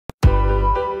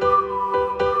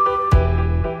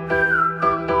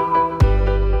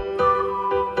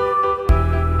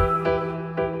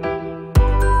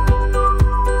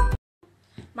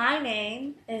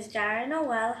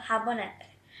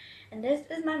Habonete, and this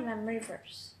is my memory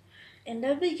verse. In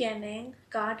the beginning,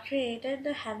 God created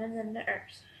the heavens and the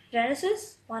earth.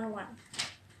 Genesis 1:1.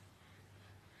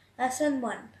 Lesson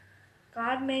 1.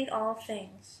 God made all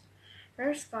things.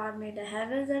 First, God made the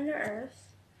heavens and the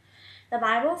earth. The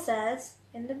Bible says,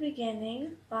 in the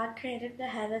beginning, God created the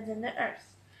heavens and the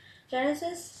earth.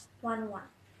 Genesis 1:1.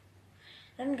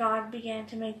 Then God began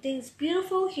to make things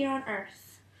beautiful here on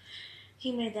earth.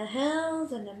 He made the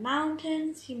hills and the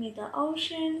mountains. He made the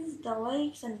oceans, the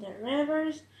lakes, and the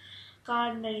rivers.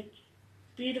 God made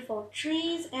beautiful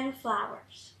trees and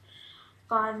flowers.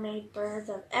 God made birds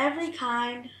of every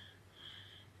kind.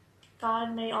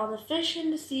 God made all the fish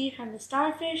in the sea, from the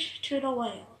starfish to the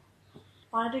whale.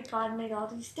 Why did God make all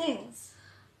these things?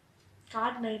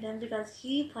 God made them because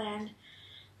He planned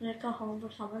to make a home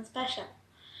for someone special.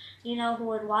 You know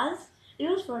who it was? It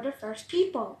was for the first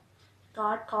people.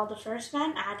 God called the first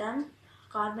man Adam.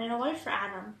 God made a wife for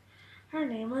Adam. Her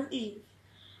name was Eve.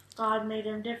 God made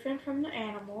him different from the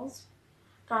animals.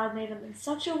 God made him in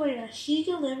such a way that He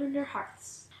could live in their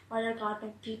hearts. Why did God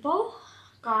make people?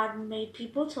 God made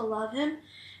people to love Him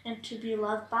and to be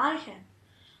loved by Him.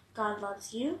 God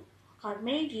loves you. God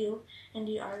made you, and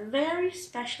you are very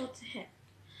special to Him.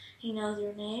 He knows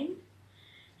your name.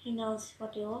 He knows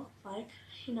what you look like.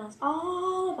 He knows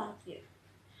all about you.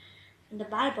 In the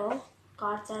Bible,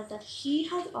 God says that He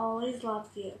has always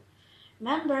loved you.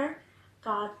 Remember,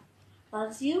 God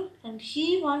loves you and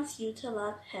He wants you to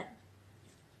love Him.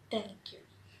 Thank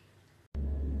you.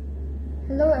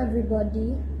 Hello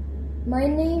everybody. My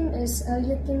name is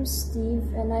Eliakim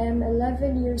Steve and I am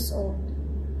 11 years old.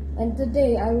 And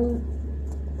today I will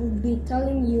be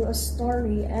telling you a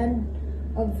story and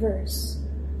a verse.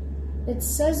 It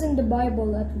says in the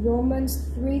Bible at Romans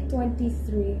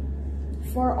 3:23,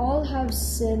 "For all have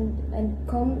sinned and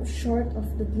come short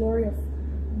of the glory of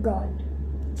God."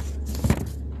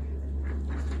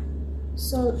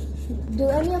 So, do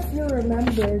any of you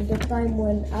remember the time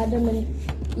when Adam and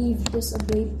Eve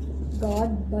disobeyed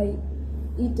God by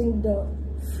eating the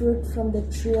fruit from the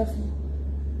tree of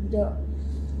the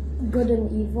good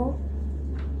and evil?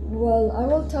 Well, I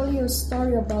will tell you a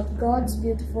story about God's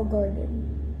beautiful garden.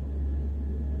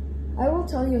 I will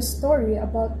tell you a story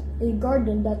about a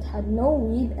garden that had no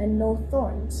weed and no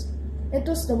thorns. It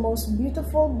was the most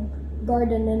beautiful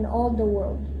garden in all the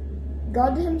world.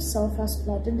 God Himself has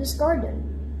planted this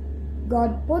garden.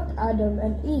 God put Adam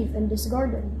and Eve in this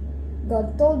garden.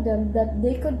 God told them that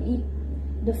they could eat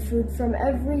the fruit from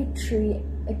every tree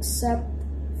except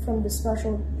from the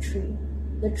special tree,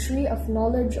 the tree of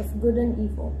knowledge of good and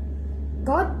evil.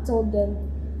 God told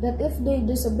them that if they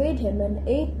disobeyed Him and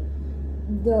ate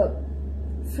the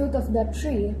fruit of that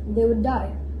tree, they would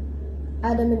die.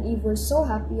 Adam and Eve were so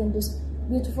happy in this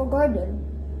beautiful garden.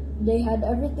 They had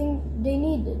everything they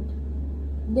needed.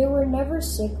 They were never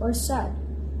sick or sad,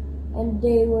 and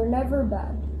they were never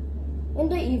bad. In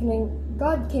the evening,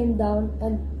 God came down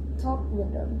and talked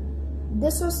with them.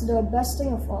 This was the best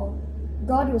thing of all.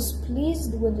 God was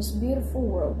pleased with this beautiful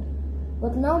world.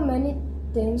 But now many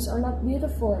things are not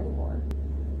beautiful anymore.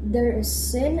 There is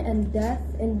sin and death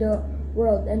in the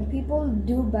world, and people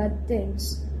do bad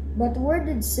things. But where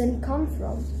did sin come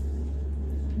from?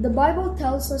 The Bible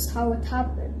tells us how it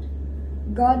happened.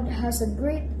 God has a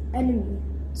great enemy,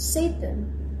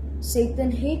 Satan.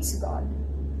 Satan hates God.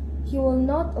 He will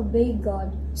not obey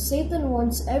God. Satan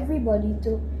wants everybody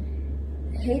to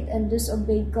hate and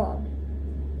disobey God.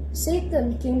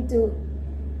 Satan came to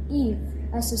Eve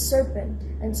as a serpent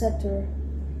and said to her,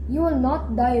 "You will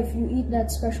not die if you eat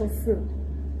that special fruit.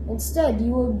 Instead,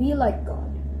 you will be like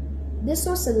God." This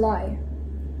was a lie,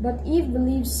 but Eve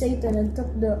believed Satan and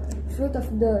took the fruit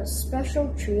of the special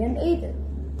tree and ate it.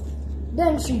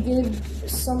 Then she gave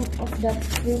some of that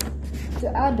fruit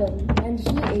to Adam, and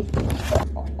he ate it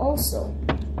also.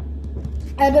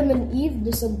 Adam and Eve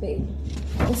disobeyed.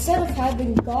 Instead of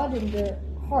having God in their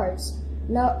hearts,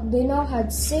 they now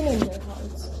had sin in their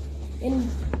hearts.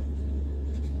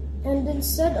 And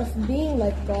instead of being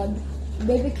like God,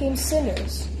 they became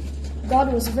sinners.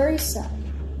 God was very sad.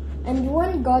 And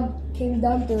when God came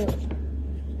down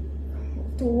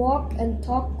to walk and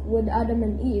talk with Adam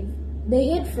and Eve, they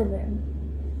hid from Him.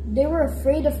 They were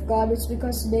afraid of God. It's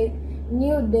because they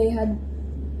knew they had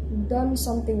done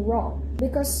something wrong.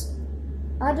 Because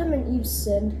Adam and Eve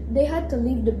sinned, they had to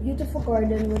leave the beautiful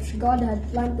garden which God had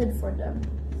planted for them.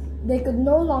 They could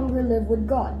no longer live with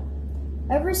God.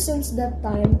 Ever since that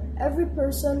time, every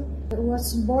person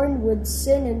was born with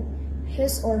sin in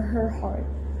his or her heart.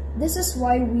 This is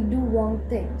why we do wrong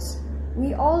things.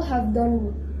 We all have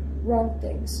done wrong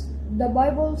things. The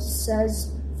Bible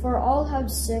says, "For all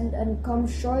have sinned and come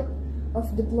short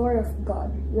of the glory of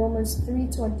God. Romans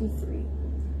 3:23.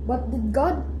 But did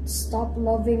God stop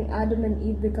loving Adam and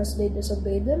Eve because they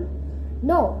disobeyed him?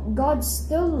 No, God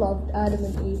still loved Adam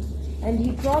and Eve, and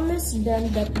he promised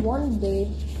them that one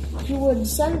day he would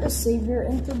send a savior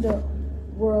into the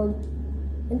world.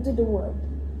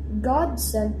 God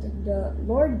sent the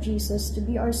Lord Jesus to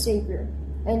be our savior,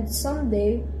 and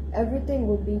someday everything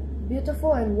will be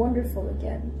beautiful and wonderful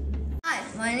again. Hi,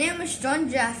 my name is John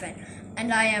Jaffin,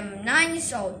 and I am 9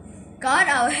 years old. God,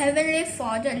 our Heavenly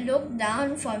Father, looked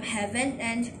down from heaven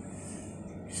and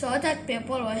saw that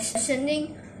people were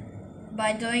sinning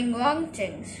by doing wrong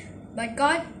things. But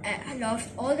God loved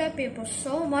all the people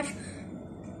so much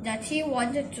that He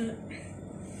wanted to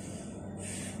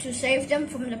save them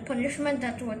from the punishment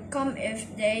that would come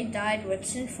if they died with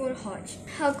sinful hearts.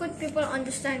 How could people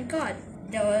understand God?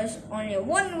 There was only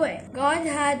one way. God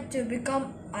had to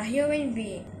become a human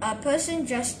being, a person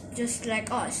just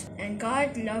like us. And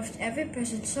God loved every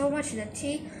person so much that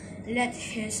He let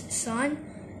His Son,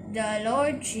 the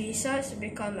Lord Jesus,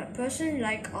 become a person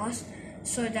like us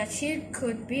so that He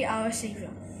could be our Savior.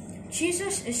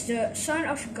 Jesus is the Son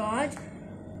of God,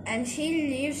 and He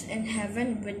lives in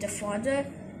heaven with the Father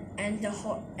and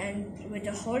with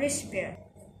the Holy Spirit.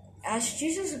 As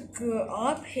Jesus grew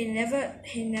up, he never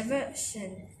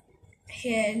sinned.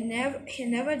 He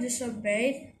never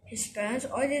disobeyed his parents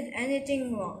or did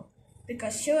anything wrong,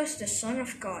 because he was the Son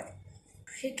of God.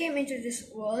 He came into this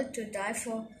world to die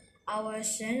for our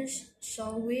sins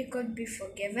so we could be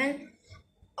forgiven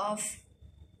of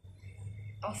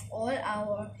all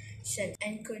our sins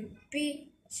and could be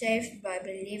saved by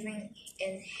believing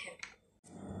in Him.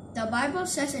 The Bible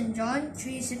says in John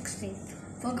 3:16,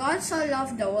 "For God so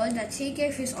loved the world that He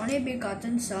gave His only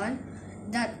begotten Son,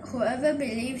 that whoever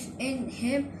believes in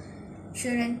Him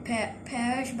shouldn't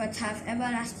perish but have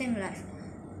everlasting life."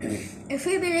 If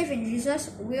we believe in Jesus,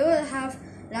 we will have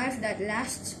life that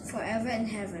lasts forever in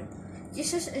heaven.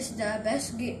 Jesus is the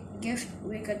best gift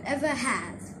we could ever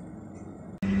have.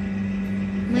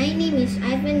 My name is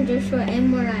Ivan Joshua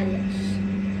M. Morales.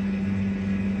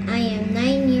 I am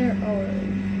 9-year-old.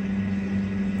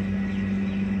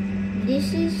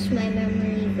 This is my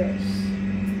memory verse.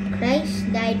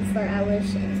 Christ died for our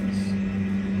sins.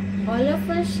 All of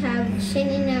us have sin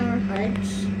in our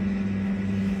hearts.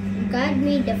 God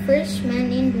made the first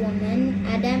man and woman,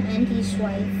 Adam and his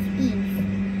wife, Eve,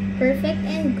 perfect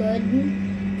and good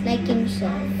like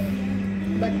himself.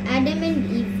 But Adam and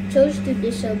Eve chose to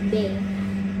disobey,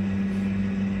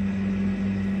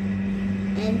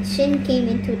 and sin came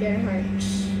into their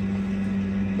hearts.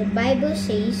 The Bible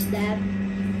says that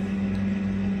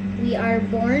we are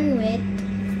born with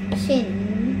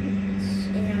sins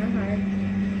in our heart.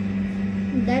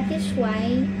 That is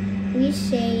why we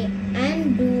say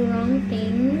and do wrong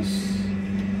things.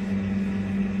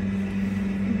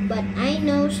 But I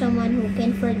know someone who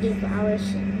can forgive our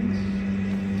sins.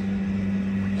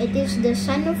 It is the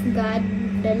Son of God,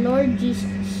 the Lord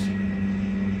Jesus.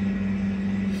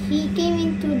 He came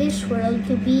into this world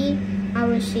to be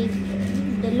our Savior.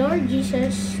 The Lord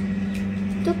Jesus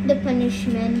took the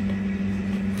punishment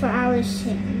for our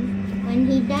sin when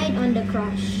He died on the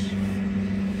cross.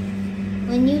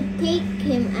 When you take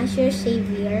Him as your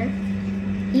Savior,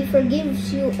 He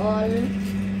forgives you all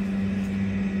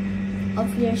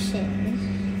of your sins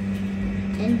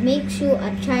and makes you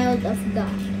a child of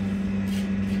God.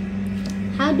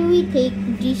 How do we take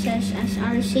Jesus as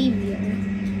our Savior?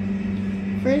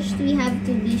 First, we have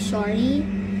to be sorry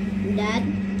that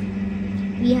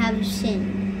we have sinned,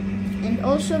 and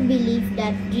also believe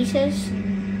that Jesus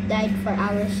died for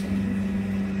our sin.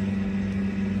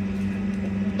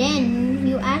 Then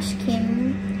you ask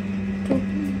Him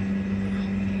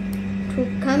to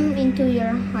come into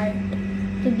your heart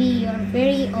to be your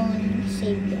very own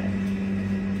Savior.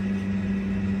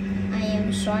 I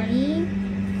am sorry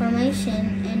for my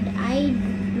sin, and I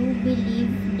do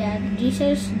believe that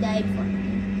Jesus died for me.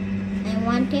 I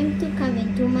want Him to come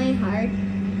into my heart.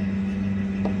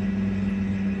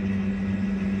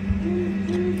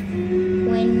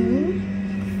 When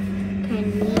can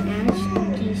we ask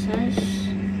Jesus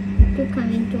to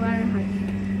come into our heart?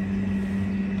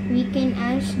 We can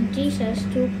ask Jesus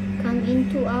to come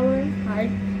into our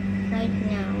heart right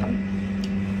now.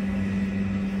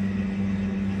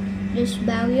 Just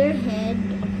bow your head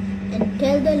and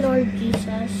tell the Lord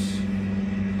Jesus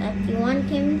that you want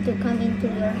Him to come into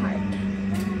your heart.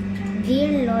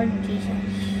 Dear Lord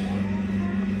Jesus,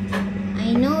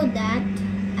 I know that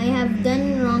I have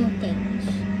done wrong things.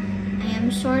 I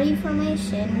am sorry for my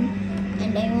sin,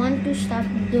 and I want to stop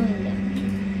doing them.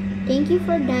 Thank you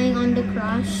for dying on the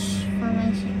cross for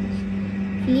my sins.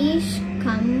 Please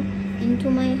come into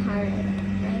my heart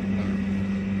right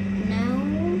now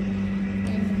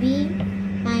and be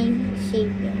my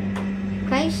Savior.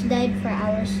 Christ died for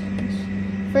our sins.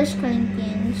 1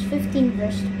 Corinthians 15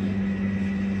 verse 3.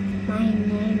 My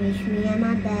name is Mia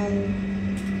Mabel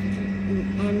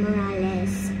M.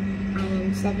 Morales. I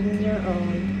am 7-years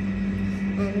old,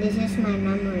 and this is my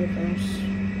memory verse.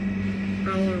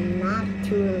 I am not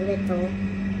too little.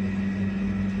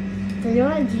 The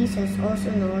Lord Jesus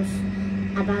also knows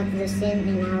about the sin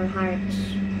in our hearts.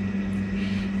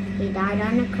 He died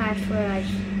on the cross for us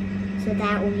so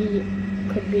that we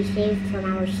could be saved from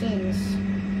our sins.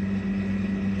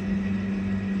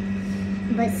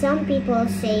 But some people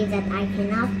say that I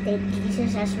cannot take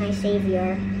Jesus as my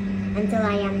Savior until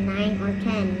I am 9 or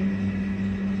 10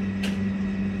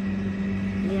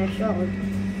 years old.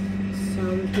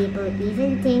 Some people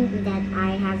even think that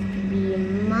I have to be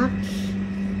much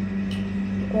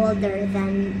older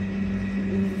than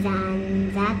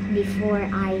that before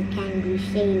I can be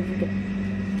saved.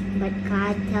 But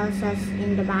God tells us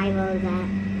in the Bible that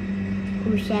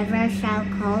whosoever shall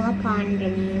call upon the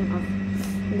name of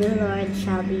the Lord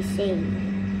shall be saved.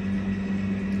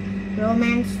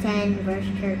 Romans 10 verse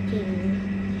 13.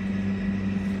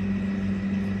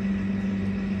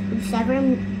 Whosoever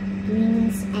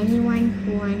means anyone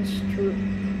who wants to,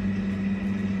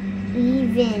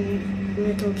 even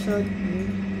little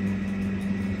children.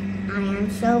 I am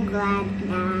so glad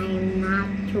that I am not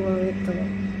too little.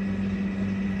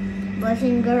 Boys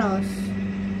and girls,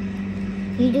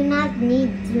 you do not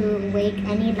need to wait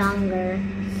any longer.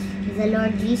 The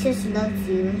Lord Jesus loves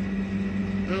you,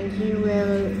 and He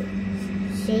will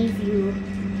save you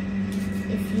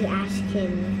if you ask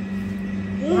Him.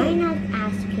 Why not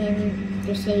ask Him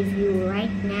to save you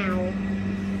right now?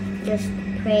 Just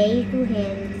pray to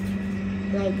Him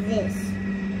like this.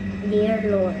 Dear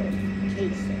Lord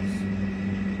Jesus,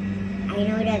 I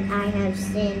know that I have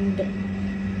sinned,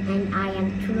 and I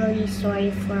am truly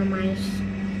sorry for my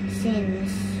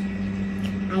sins.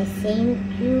 I thank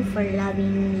you for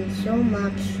loving me so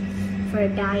much, for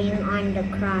dying on the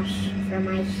cross for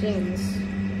my sins.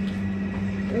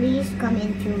 Please come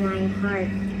into my heart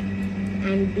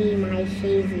and be my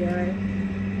Savior.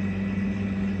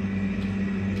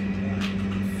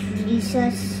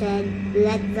 Jesus said,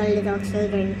 "Let the little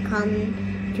children come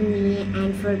to me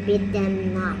and forbid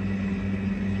them not."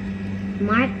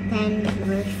 Mark 10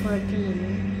 verse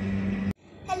 14.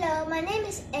 Hello, my name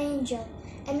is Angel,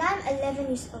 and I'm 11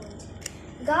 years old.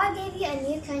 God gave you a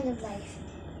new kind of life.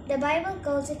 The Bible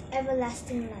calls it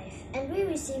everlasting life, and we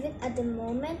receive it at the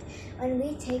moment when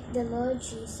we take the Lord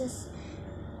Jesus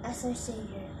as our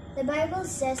Savior. The Bible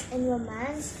says in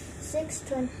Romans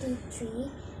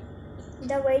 6:23,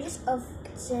 "The wages of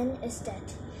sin is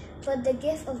death, but the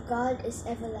gift of God is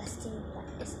eternal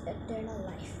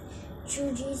life,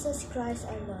 through Jesus Christ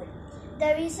our Lord."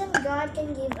 The reason God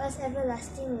can give us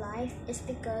everlasting life is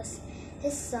because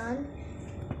His Son,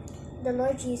 the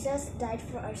Lord Jesus, died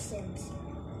for our sins.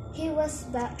 He was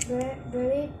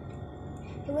buried,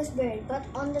 but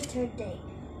on the third day,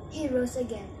 He rose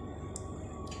again.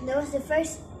 That was the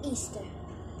first Easter.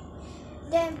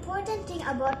 The important thing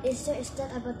about Easter is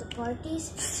not about the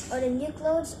parties, or the new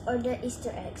clothes, or the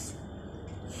Easter eggs.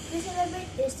 We celebrate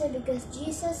Easter because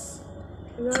Jesus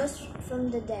rose from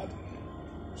the dead.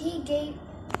 He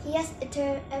has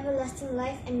everlasting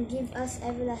life and give us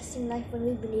everlasting life when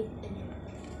we believe in Him.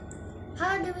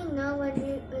 How do we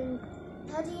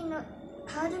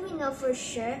know for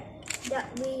sure that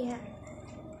we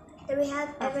have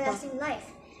everlasting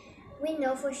life? We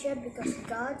know for sure because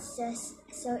God says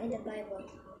so in the Bible.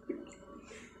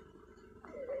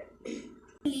 Who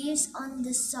believes on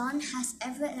the Son has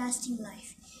everlasting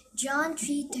life. John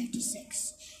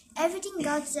 3:36. Everything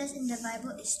God says in the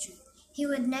Bible is true. He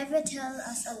would never tell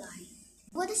us a lie.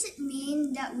 What does it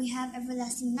mean that we have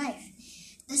everlasting life?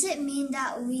 Does it mean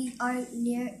that we are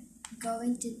never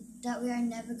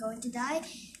going to die?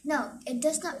 No, it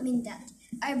does not mean that.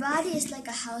 Our body is like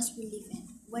a house we live in.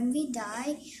 When we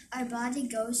die, our body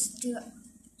goes to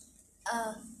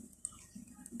a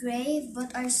grave,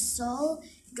 but our soul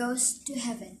goes to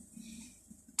heaven.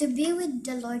 To be with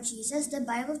the Lord Jesus, the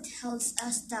Bible tells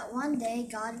us that one day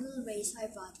God will raise our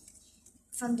body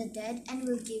from the dead and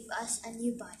will give us a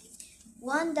new body,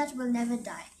 one that will never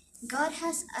die. God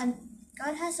has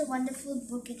a wonderful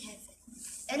book in heaven.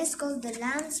 It is called the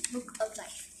Lamb's Book of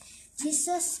Life.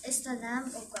 Jesus is the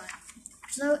Lamb of God,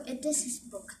 so it is His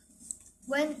book.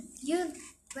 When you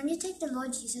take the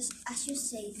Lord Jesus as your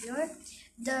Savior,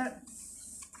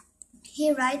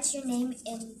 He writes your name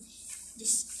in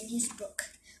His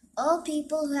book. All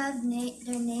people who have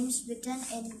their names written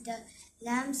in the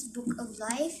Lamb's Book of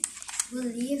Life will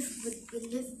live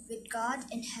with God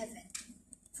in heaven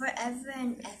forever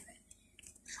and ever.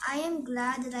 I am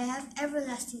glad that I have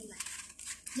everlasting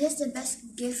life. This is the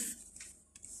best gift.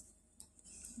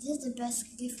 This is the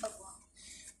best gift of all.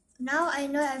 Now I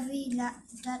know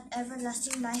that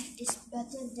everlasting life is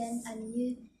better than a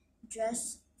new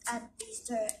dress at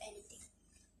Easter or anything.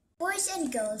 Boys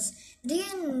and girls, do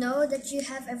you know that you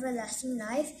have everlasting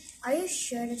life? Are you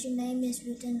sure that your name is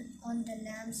written on the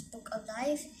Lamb's Book of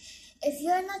Life? If you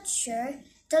are not sure,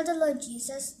 tell the Lord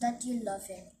Jesus that you love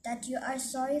Him, that you are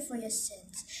sorry for your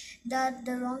sins, that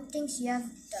the wrong things you have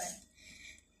done,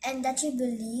 and that you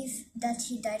believe that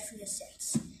He died for your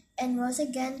sins and rose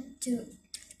again to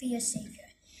be your Savior.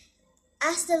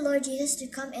 Ask the Lord Jesus to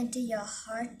come into your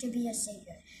heart to be your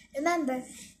Savior. Remember,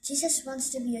 Jesus wants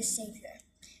to be your Savior.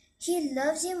 He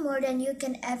loves you more than you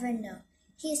can ever know.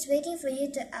 He is waiting for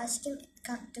you to ask Him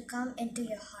to come into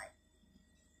your heart.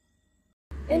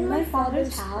 In my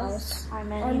Father's house are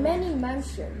many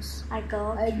mansions. I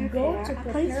go to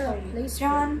prepare a place for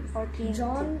you.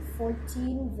 John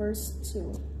 14, verse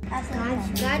 2.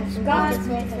 God's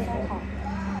beautiful home.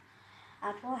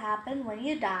 That will happen when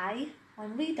you die.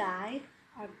 When we die,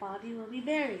 our body will be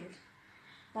buried.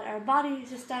 But our body is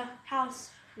just a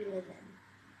house we live in.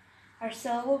 Our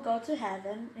soul will go to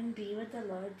heaven and be with the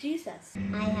Lord Jesus.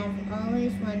 I have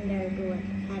always wondered what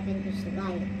heaven is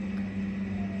like.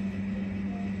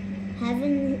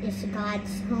 Heaven is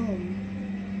God's home.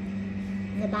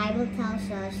 The Bible tells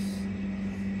us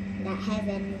that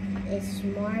heaven is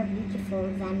more beautiful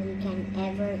than we can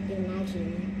ever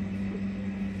imagine.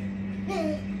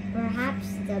 Perhaps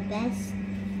the best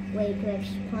way to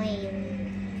explain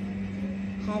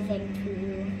heaven to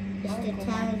you is to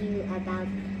tell you about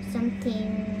some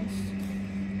things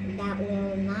that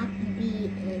will not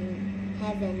be in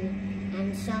heaven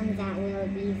and some that will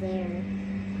be there.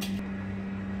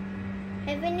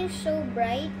 Heaven is so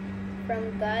bright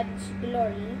from God's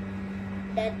glory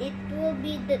that it will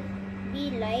be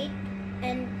light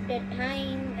and the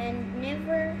time and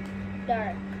never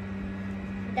dark.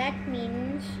 That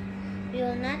means we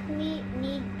will not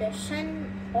need the sun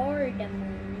or the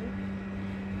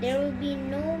moon. There will be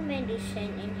no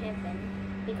medicine in heaven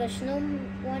because no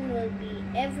one will be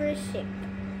ever sick.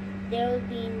 There will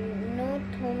be no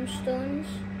tombstones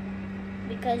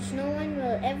because no one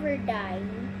will ever die.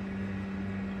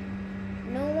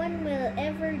 No one will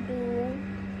ever do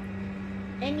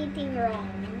anything wrong.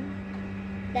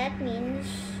 That means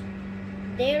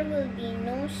there will be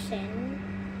no sin,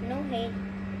 no hate,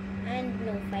 and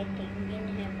no fighting in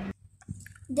heaven.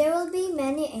 There will be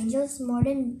many angels, more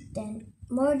than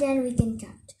we can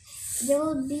count. There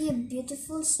will be a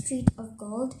beautiful street of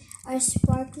gold, a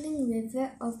sparkling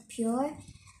river of pure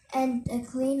and a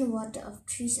clean water of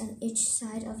trees on each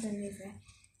side of the river.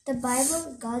 The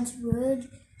Bible, God's word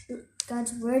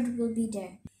will be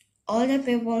there. All the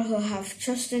people who have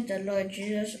trusted the Lord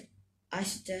Jesus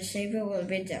as their Savior will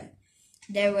be there.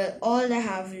 They will all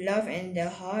have love in their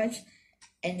hearts,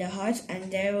 and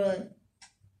they will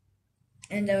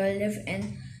live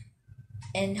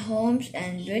in homes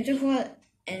and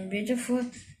beautiful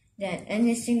than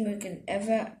anything we can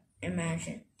ever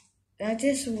imagine. That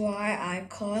is why I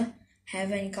call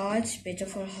heaven God's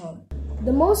beautiful home.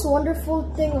 The most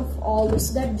wonderful thing of all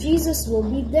is that Jesus will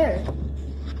be there.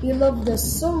 He loved us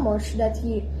so much that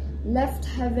He left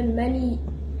heaven many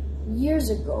years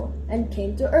ago and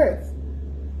came to earth.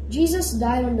 Jesus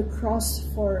died on the cross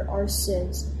for our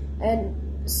sins, and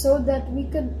so that we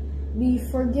could be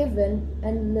forgiven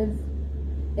and live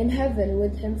in heaven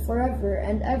with Him forever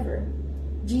and ever.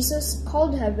 Jesus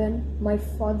called heaven my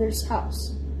Father's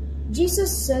house. Jesus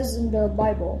says in the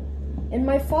Bible, "In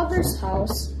my Father's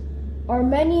house are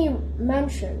many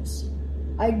mansions.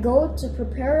 I go to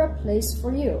prepare a place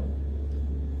for you."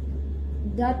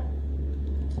 That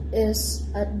is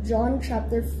at John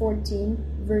chapter 14,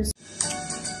 verse.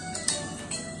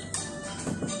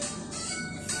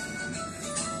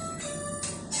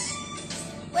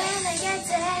 When I get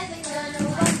to heaven, gonna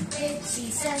walk with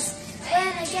Jesus.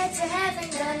 When I get to heaven,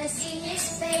 gonna see His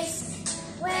face.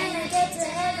 When I get to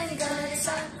heaven, gonna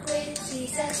talk with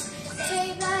Jesus.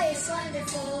 Saved by His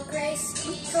wonderful grace,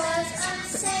 because I'm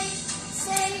saved,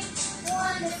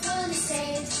 wonderfully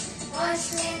saved.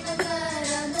 Washed in the blood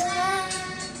of the Lamb.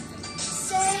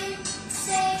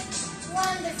 Saved,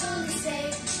 wonderfully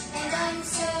saved. And I'm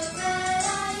so glad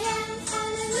I am.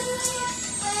 Hallelujah.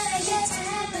 When I get to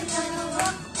heaven, gonna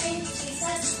walk with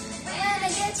Jesus. When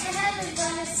I get to heaven,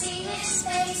 gonna see His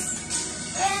face.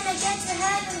 When I get to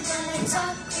heaven, gonna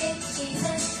talk with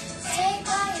Jesus. Saved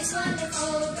by His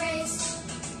wonderful grace.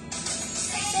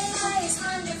 Saved by His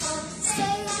wonderful,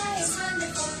 saved by His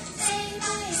wonderful, saved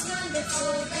by His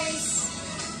wonderful grace.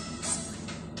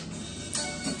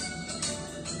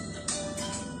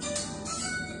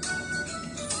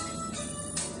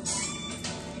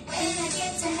 When I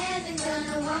get to heaven,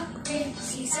 gonna walk with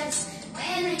Jesus.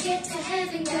 When I get to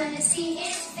heaven, gonna see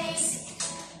His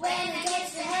face. When I get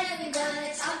to heaven,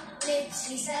 gonna talk with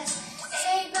Jesus.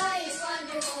 Saved by His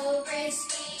wonderful grace.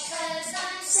 Because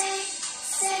I'm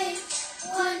saved,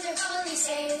 wonderfully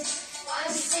saved.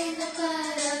 Washed in the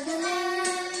blood of the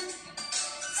Lamb.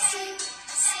 Saved,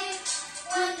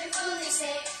 wonderfully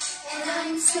saved. And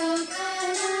I'm so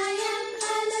glad I am,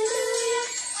 hallelujah.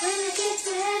 When I get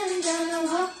to heaven, gonna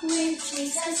walk with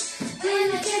Jesus.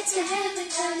 When I get to heaven,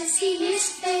 gonna see His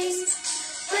face.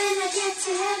 When I get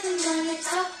to heaven, gonna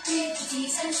talk with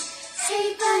Jesus.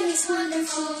 Saved by His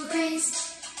wonderful grace.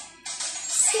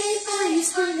 Saved by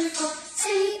His wonderful,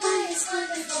 saved by His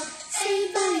wonderful,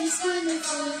 saved by His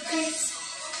wonderful grace.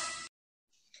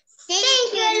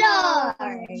 Thank you,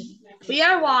 Lord. We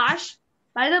are washed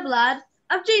by the blood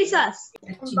of Jesus.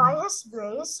 And by His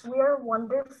grace, we are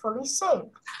wonderfully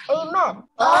saved. Amen.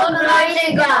 All glory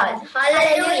to God.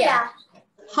 Hallelujah.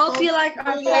 Hope you like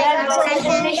our Presentation.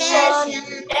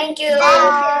 presentation. Thank you.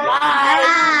 Bye.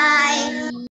 Bye.